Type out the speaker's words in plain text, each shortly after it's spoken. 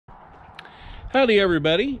Howdy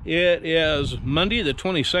everybody, it is Monday the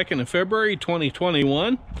 22nd of February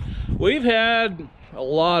 2021. We've had a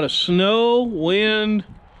lot of snow, wind,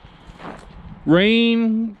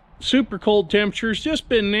 rain, super cold temperatures, just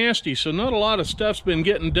been nasty, so not a lot of stuff's been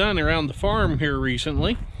getting done around the farm here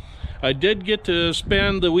recently. I did get to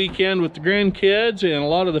spend the weekend with the grandkids and a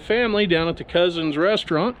lot of the family down at the Cousins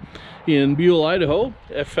restaurant in Buell, Idaho,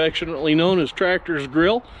 affectionately known as Tractor's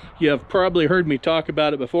Grill. You have probably heard me talk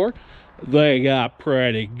about it before. They got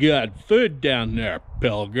pretty good food down there,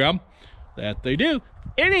 Pilgrim. That they do.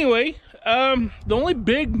 Anyway, the only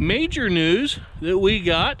big major news that we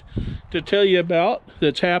got to tell you about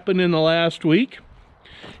that's happened in the last week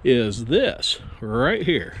is this right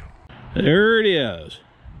here. There it is.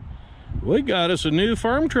 We got us a new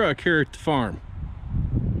farm truck here at the farm.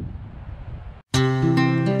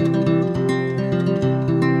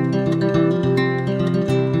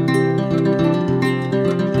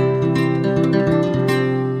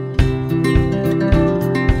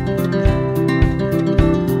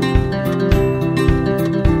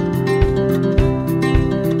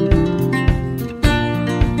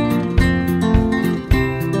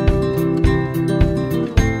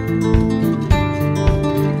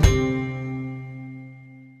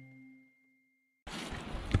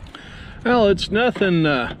 Well, it's nothing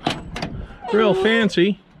real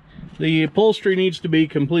fancy. The upholstery needs to be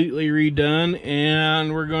completely redone,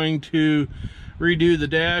 and we're going to redo the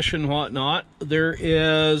dash and whatnot. There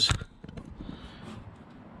is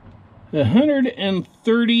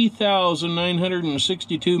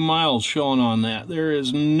 130,962 miles shown on that. There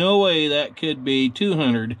is no way that could be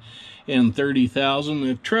 230,000.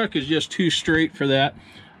 The truck is just too straight for that.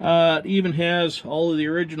 It even has all of the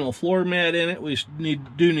original floor mat in it. We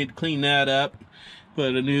do need to clean that up,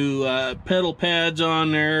 put a new pedal pads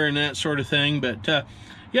on there and that sort of thing. But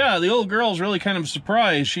yeah, the old girl's really kind of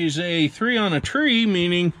surprised. She's a 3 on a tree,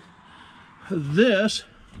 meaning this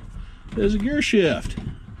is a gear shift.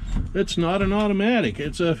 It's not an automatic.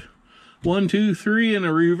 It's a 1, 2, 3 in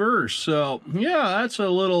a reverse. So yeah, that's a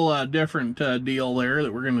little different deal there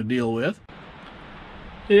that we're going to deal with.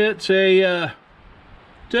 It's a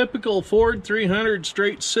typical Ford 300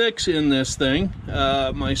 straight 6 in this thing.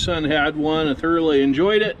 My son had one. I thoroughly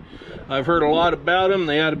enjoyed it. I've heard a lot about them.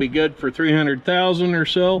 They ought to be good for 300,000 or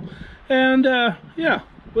so. And yeah,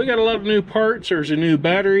 we got a lot of new parts. There's a new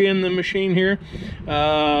battery in the machine here,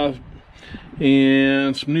 and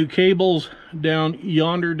some new cables down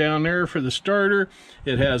yonder down there for the starter.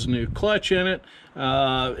 It has a new clutch in it.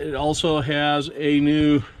 It also has a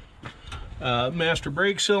new master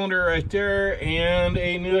brake cylinder right there and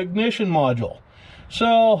a new ignition module.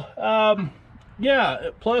 So yeah,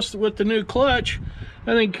 plus with the new clutch,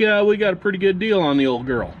 I think we got a pretty good deal on the old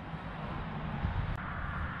girl.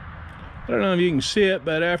 I don't know if you can see it,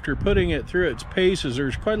 but after putting it through its paces,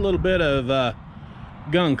 there's quite a little bit of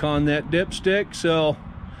gunk on that dipstick. So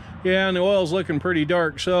yeah, and the oil's looking pretty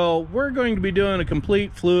dark. So we're going to be doing a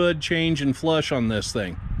complete fluid change and flush on this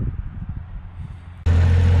thing.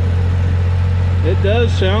 It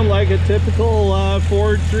does sound like a typical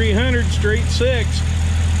Ford 300 straight 6.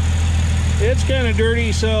 It's kind of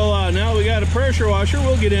dirty, so now we got a pressure washer.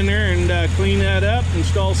 We'll get in there and clean that up,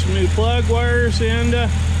 install some new plug wires, and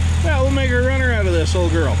yeah, we'll make a runner out of this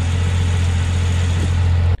old girl.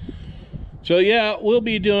 So yeah, we'll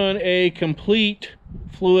be doing a complete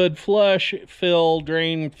fluid flush, fill,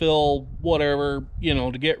 drain, fill, whatever, you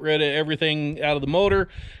know, to get rid of everything out of the motor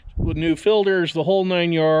with new filters, the whole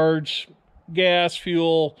 9 yards. Gas,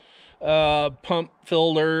 fuel, pump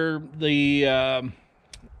filter, the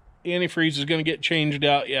antifreeze is going to get changed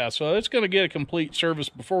out. Yeah, so it's going to get a complete service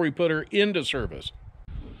before we put her into service.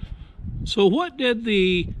 So what did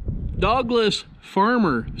the dogless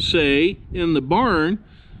farmer say in the barn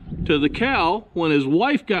to the cow when his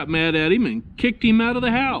wife got mad at him and kicked him out of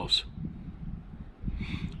the house?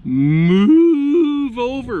 Move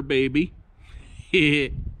over, baby.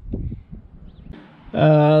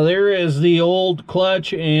 There is the old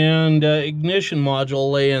clutch and ignition module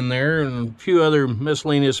laying there, and a few other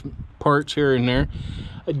miscellaneous parts here and there.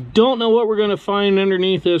 I don't know what we're going to find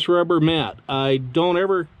underneath this rubber mat. I don't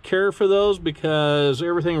ever care for those because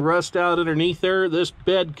everything rusts out underneath there. This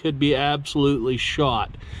bed could be absolutely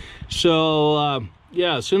shot. So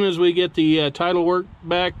yeah, as soon as we get the title work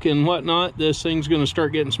back and whatnot, this thing's going to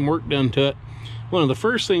start getting some work done to it. One of the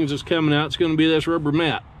first things that's coming out is going to be this rubber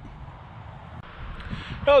mat.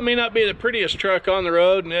 Well, it may not be the prettiest truck on the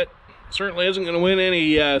road, and it certainly isn't going to win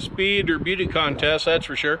any speed or beauty contests, that's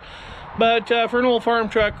for sure. But for an old farm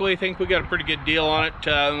truck, we think we got a pretty good deal on it.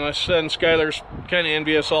 My son Skylar's kind of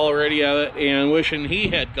envious already of it and wishing he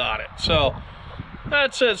had got it. So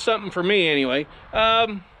that says something for me anyway.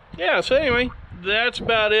 Yeah, so anyway, that's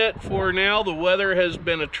about it for now. The weather has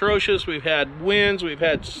been atrocious. We've had winds, we've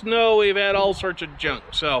had snow, we've had all sorts of junk.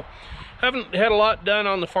 So haven't had a lot done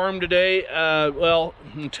on the farm today. Well,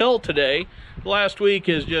 until today. Last week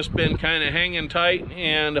has just been kind of hanging tight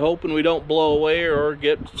and hoping we don't blow away or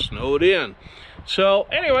get snowed in. So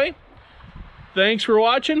anyway, thanks for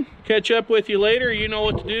watching. Catch up with you later. You know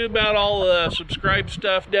what to do about all the subscribe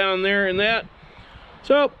stuff down there and that.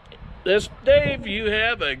 So, this is Dave. You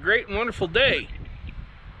have a great and wonderful day.